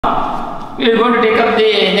we are going to take up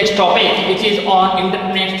the next topic, which is on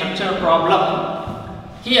indeterminate structure problem.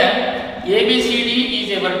 Here ABCD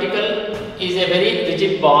is a vertical, is a very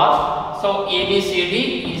rigid bar. So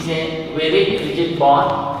ABCD is a very rigid bar.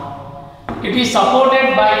 It is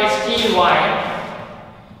supported by a steel wire.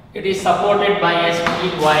 It is supported by a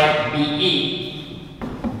steel wire BE,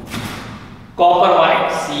 copper wire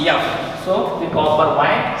CF. So the copper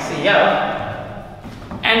wire CF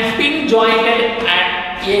and pin jointed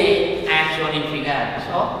at A as shown in figure.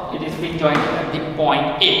 So it is pin jointed at the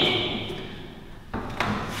point A.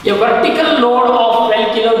 A vertical load of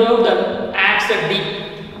 12 kilonewton acts at D.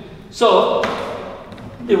 So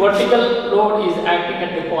the vertical load is acting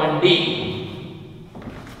at the point D.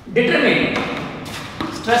 Determine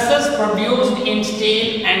stresses produced in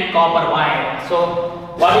steel and copper wire.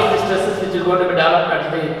 So what is the stresses which is going to be developed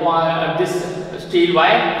at the point, at this steel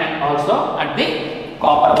wire and also at the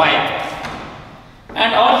copper wire,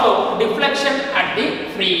 and also deflection at the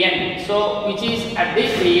free end. So which is at the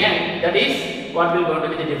free end, that is what will going to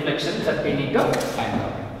be the deflection that we need to find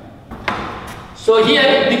out. So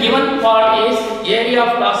here the given part is area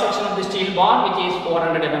of cross section of the steel bar, which is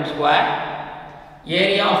 400 mm square.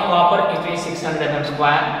 Area of copper it is 600 mm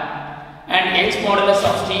square. And Young's modulus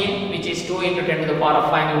of steel, which is 2 into 10 to the power of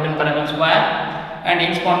 5 Newton per mm square. And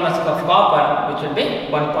Young's modulus of copper, which will be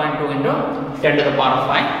 1.2 into 10 to the power of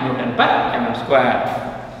 5 Newton per mm square.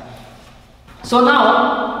 So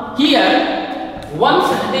now here, once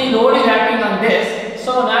the load is acting on this,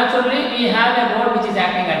 so naturally we have a load which is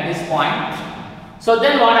acting at this point. So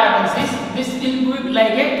then what happens is, this will be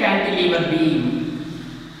like a cantilever beam.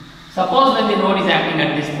 Suppose when the load is acting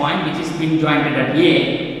at this point, which is pin jointed at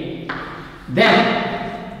A, then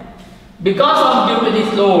because of due to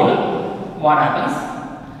this load, what happens?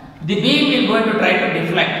 The beam will going to try to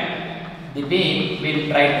deflect. The beam will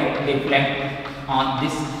try to deflect on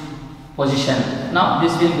this position. Now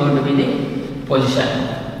this will going to be the position.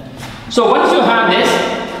 So once you have this,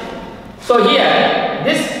 so here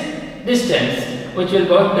this distance which will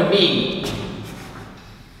going to be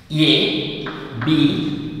A,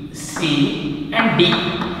 B, C and D.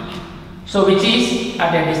 So which is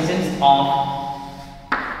at a distance of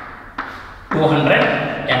 200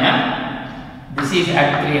 mm. This is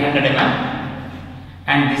at 300 mm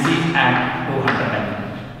and this is at 200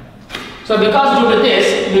 mm. So because due to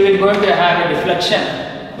this we will going to have a deflection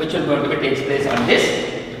which will going to be takes place on this.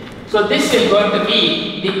 So this will going to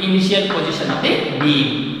be the initial position of the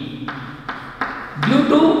beam. Due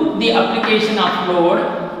to the application of load,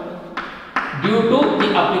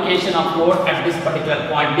 at this particular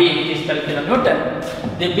point D, which is 12 kilonewton,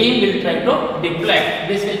 the beam will try to deflect.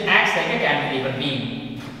 This will act like a cantilever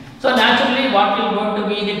beam. So naturally what will going to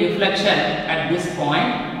be the deflection at this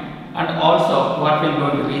point and also what will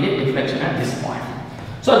going to be the deflection at this point.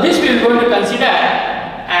 So this we are going to consider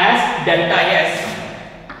as delta S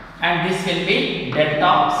and this will be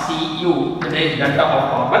delta Cu, that is delta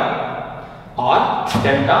of copper, or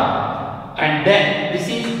delta, and then this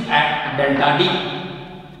is at delta D.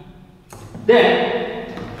 Then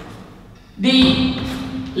the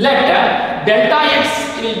letter delta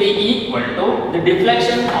X will be equal to the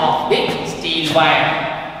deflection of the steel wire.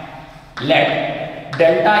 Let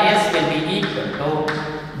delta S will be equal to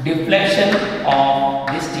deflection of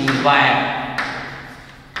the steel wire.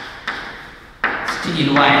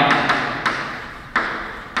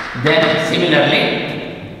 Then similarly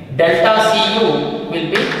delta Cu will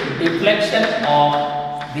be deflection of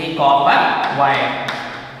the copper wire.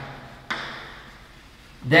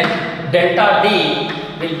 Then delta D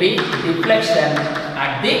will be deflection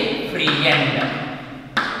at the free end.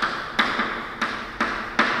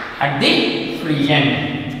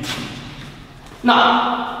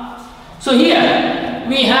 Now, so here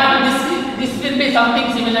we have this will be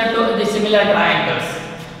something similar to the similar triangles.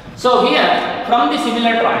 So here from the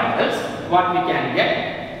similar triangles what we can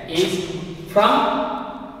get is from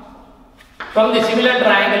the similar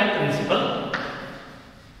triangle principle.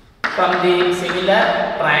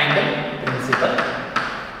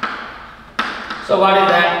 So what is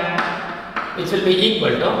that? Which will be equal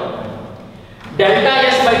to delta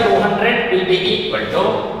S by 200 will be equal to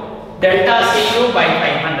delta Cu by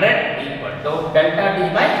 500 equal to delta D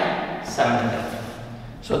by 700.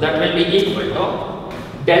 So that will be equal to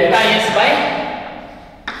delta S by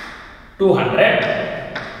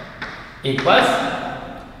 200 equals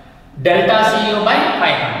delta Cu by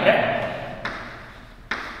 500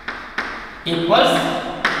 equals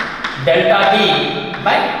delta D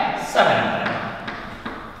by 700.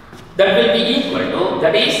 That will be equal to,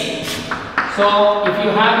 that is, so if you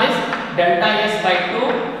have this delta S by 2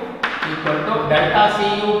 equal to delta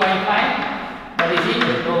Cu by 5, that is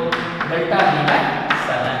equal to delta D by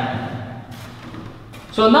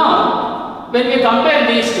 7. So now, when we compare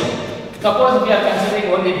these two, suppose we are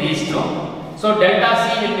considering only these two, so delta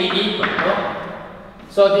C will be equal to,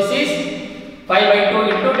 so this is 5 by 2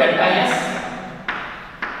 into delta S,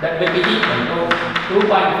 that will be equal to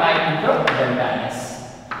 2.5 into delta S.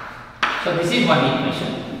 So this is one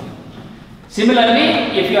equation. Similarly,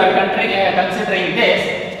 if you are considering this,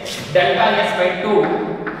 delta S by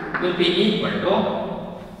 2 will be equal to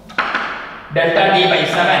delta D by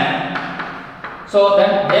 7. So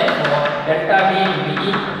then therefore delta D will be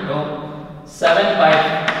equal to 7 by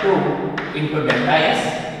 2 into delta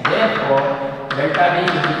S. Therefore delta D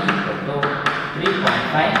will be equal to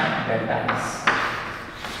 3.5 delta S.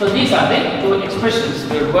 So these are the two expressions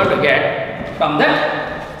we are going to get from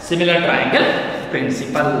that similar triangle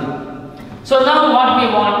principle. So now what we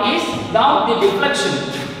want is now the deflection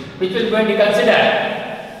which we are going to consider.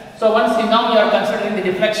 So once now you are considering the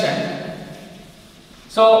deflection.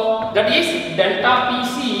 So that is delta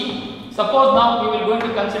PC. Suppose now we will going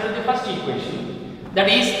to consider the first equation. That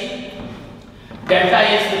is delta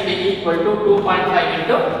S will be equal to 2.5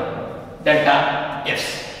 into delta S.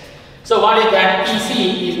 So what is that?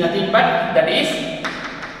 PC is nothing but that is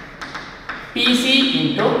PC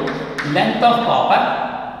into length of copper.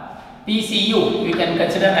 PCU you can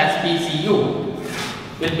consider as PCU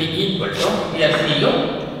will be equal to here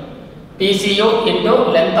PCU into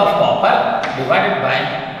length of copper divided by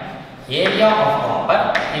area of copper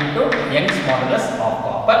into Young's modulus of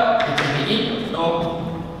copper, which will be equal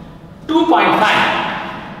to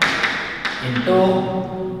 2.5 into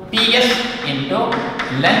PS into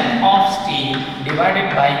length of steel divided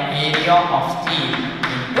by area of steel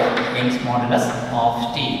into Young's modulus of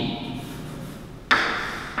steel.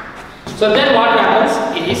 So then what happens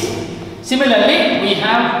is, similarly we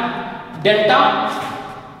have delta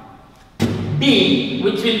D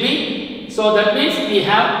which will be, so that means we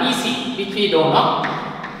have PC which we don't know.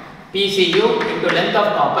 PCU into length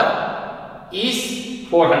of copper is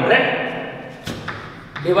 400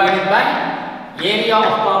 divided by area of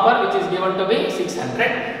copper which is given to be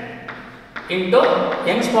 600 into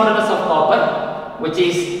Young's modulus of copper which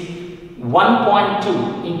is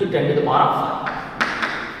 1.2 into 10 to the power of 5.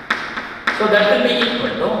 So that will be equal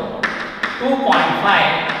to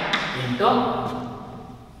 2.5 into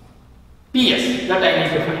PS, that I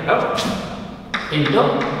need to find out, into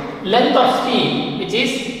length of steel which is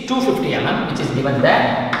 250 mm which is given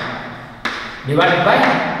there, divided by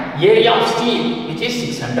area of steel which is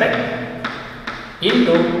 600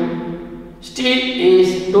 into steel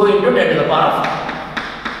is 2 into 10 to the power of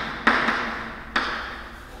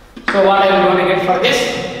 5. So what I am going to get for this?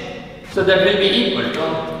 So that will be equal to,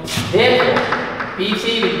 therefore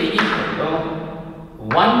PC will be equal to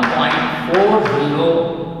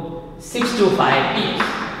 1.40625 PS.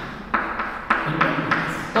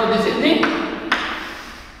 So this is the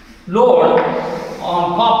load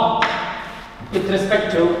on copper with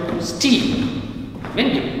respect to steel.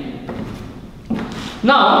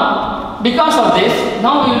 Now because of this,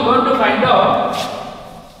 now we are going to find out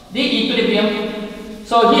the equilibrium.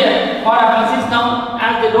 So here what happens is, now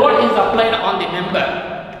as the load is applied on the member,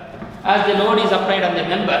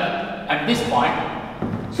 at this point,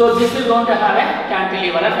 so this is going to have a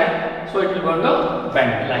cantilever effect, so it will going to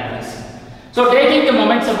bend like this. So taking the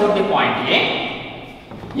moments about the point A,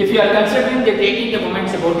 if you are considering taking the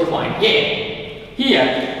moments about the point A,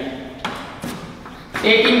 here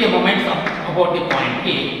taking the moments about the point A,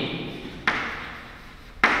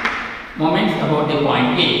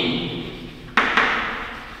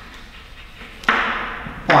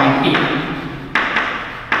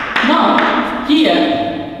 Now here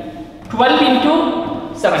 12 into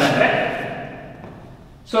 700.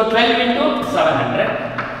 So 12 into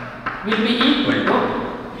 700 will be equal to.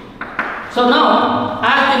 So now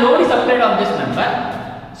as the load is applied on this member,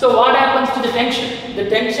 so what happens to the tension? The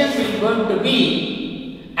tension will going to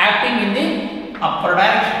be acting in the upward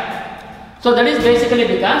direction. So that is basically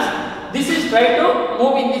because this is trying to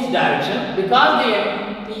move in this direction, because the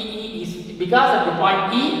PE is, because at the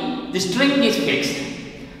point E the string is fixed.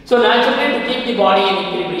 So naturally, to keep the body in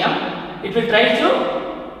equilibrium, it will try to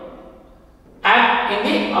act in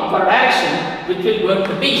the upward direction, which will going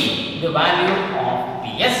to be the value of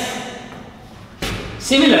PS.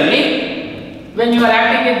 Similarly, when you are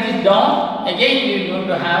acting at this down, again we are going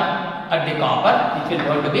to have at the copper, which will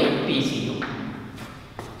going to be PCU.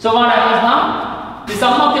 So what happens now? The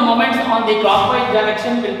sum of the moments on the clockwise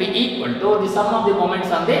direction will be equal to the sum of the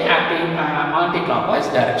moments on the acting anti-clockwise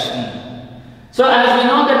direction. So as we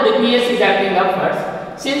know that the PS is acting upwards,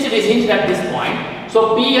 since it is hinged at this point,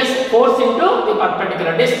 so PS force into the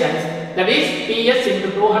perpendicular distance that is PS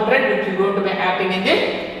into 200, which is going to be acting in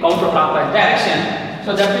the counterclockwise direction.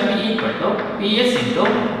 So that will be equal to PS into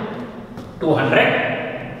 200.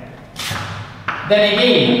 Then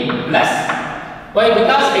again plus. Why?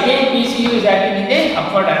 Because again PCU is acting in the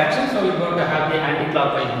upward direction, so we are going to have the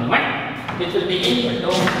anti-clockwise movement, which will be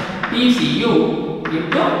equal to PCU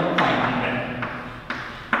into 500.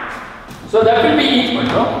 So that will be equal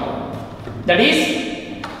to, that is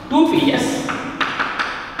 2 PS,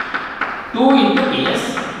 2 into PS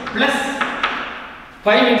plus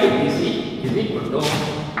 5 into PC is equal to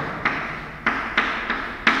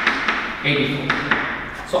 84.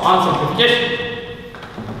 So on simplification.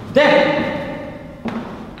 Then,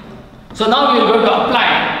 so now we are going to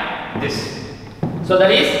apply this. So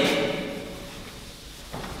that is,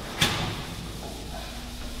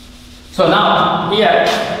 so now here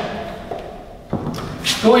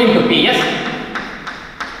 2 into PS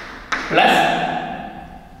plus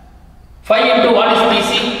 5 into what is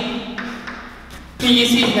PC?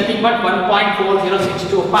 PEC is nothing but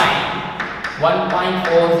 1.40625.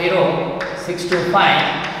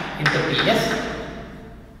 1.40625 into PS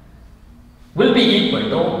will be equal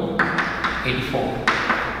to 84.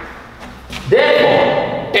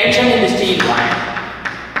 Therefore, tension in the steel wire,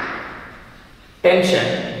 tension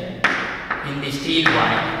in the steel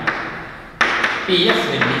wire, PS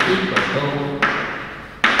will be equal to,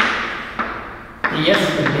 PS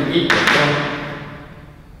will be equal to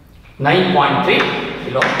 9.3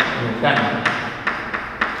 kilonewton.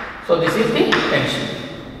 So this is the tension.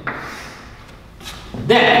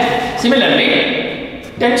 Then similarly,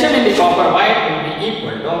 tension in the copper wire will be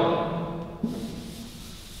equal to,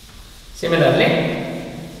 similarly,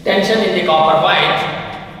 tension in the copper wire,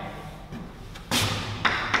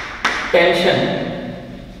 tension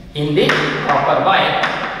in the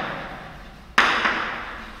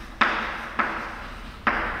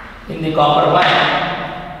copper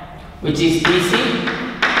wire, which is PC,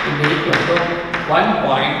 will be equal to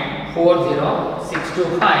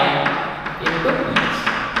 1.40625 into PS.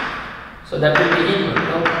 So that will be equal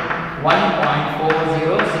to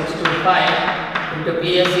 1.40625 into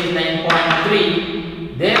PS is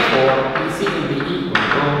 9.3. Therefore, PC will be equal to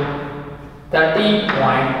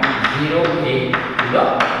 13.08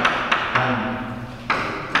 kilogram.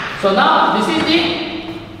 So now this is the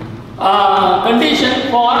condition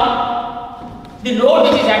for the load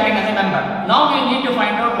which is acting as a member. Now we need to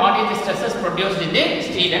find out what is the stresses produced in the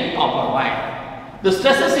steel and copper wire. The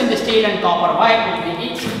stresses in the steel and copper wire will be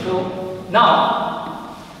equal to,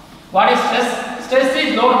 now what is stress? Stress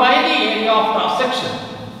is load by the area of cross section.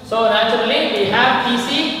 So naturally we have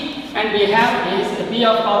PC and we have is P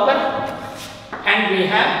of copper and we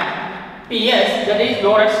have PS, that is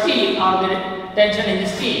load at steel or the tension in the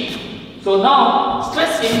steel. So now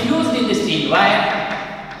stress induced in the steel wire,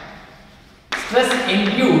 stress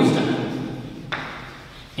induced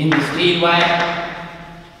in the steel wire,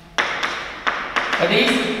 that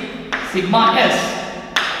is sigma S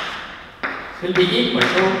will be equal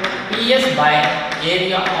to PS by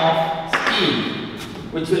area of steel,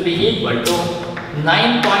 which will be equal to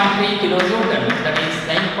 9.3 kilonewton, that is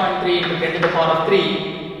 9.3 into 10 to the power of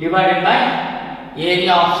 3 divided by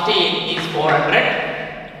area of steel is 400,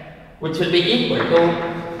 which will be equal to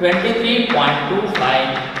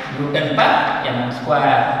 23.25 Newton per mm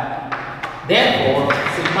square. Therefore,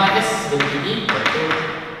 sigma S will be equal to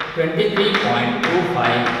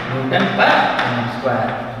 23.25 Newton per mm square.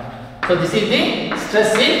 So this is the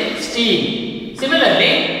stress in steel.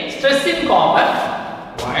 Similarly, stress in copper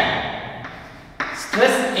wire,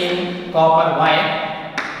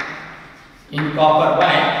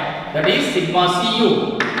 that is sigma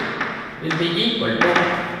Cu will be equal to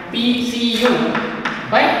PCU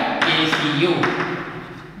by KCU.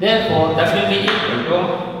 Therefore, that will be equal to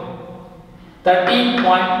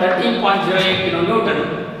 13.08 kilonewton.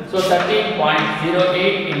 So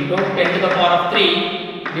 13.08 into 10 to the power of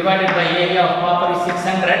 3 divided by area of copper is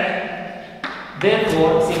 600.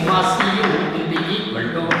 Therefore, sigma Cu will be equal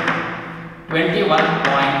to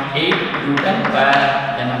 21.8 Newton per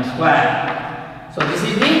mm square. So this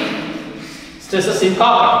is the stresses in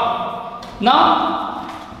copper. Now,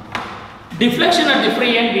 deflection at the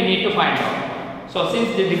free end we need to find out. So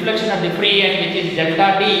since the deflection at the free end, which is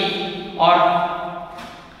delta D, or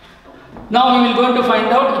now we will going to find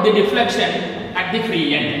out the deflection at the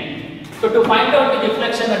free end. So to find out the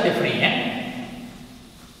deflection at the free end,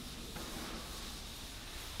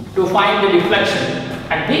 to find the deflection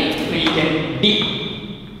at the free end D.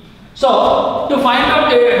 So to find out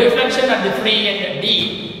the deflection at the free end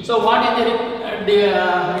D, so what is the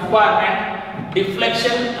requirement?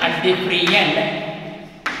 Deflection at the free end.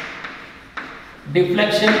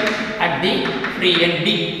 deflection at the free end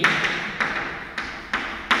D.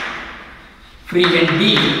 Free end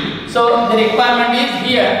D. So the requirement is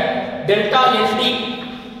here delta LD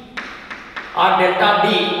or delta D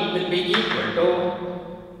will be equal to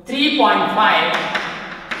 3.5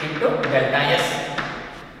 into delta S.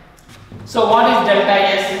 So what is delta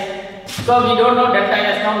S? So we don't know delta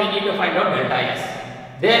S, now we need to find out delta S.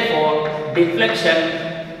 Therefore,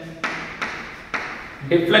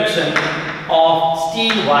 deflection of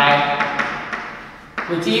steel wire,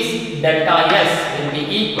 which is delta S, will be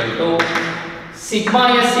equal to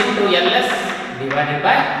sigma S into LS divided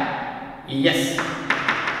by ES.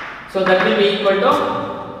 So that will be equal to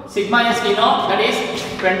sigma S, we know, that is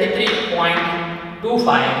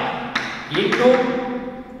 23.25 into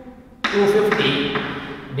 250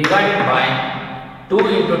 divided by 2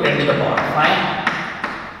 into 10 to the power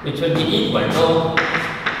 5, which will be equal to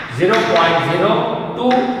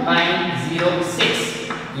 0.02906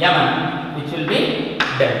 mm, which will be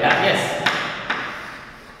delta S.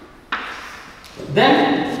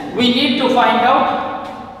 Then we need to find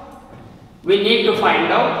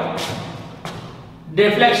out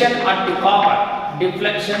deflection at the copper,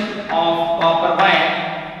 deflection of copper wire,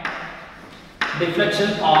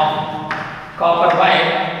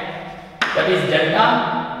 that is delta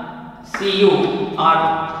Cu, or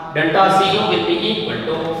delta Cu will be equal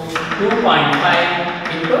to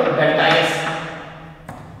 2.5 into delta S.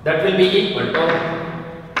 That will be equal to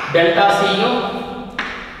delta Cu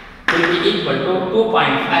will be equal to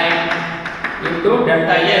 2.5 into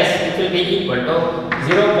delta S, which will be equal to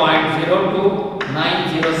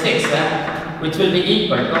 0.02906, which will be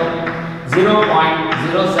equal to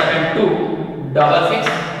 0.07266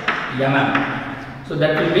 mm. So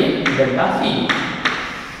that will be delta Cu.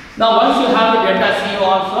 Now once you have the delta Cu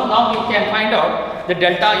also, now we can find out the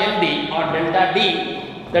delta LD or delta D,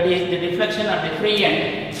 that is the deflection at the free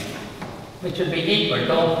end, which will be equal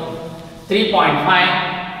to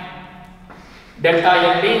 3.5. Delta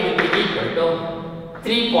LD will be equal to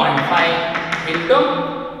 3.5 into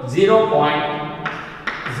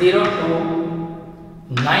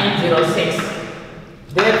 0.02906.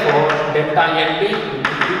 Therefore, delta LD will be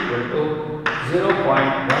equal to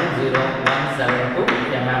 0.10172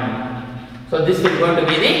 mm. So this is going to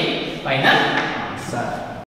be the final answer.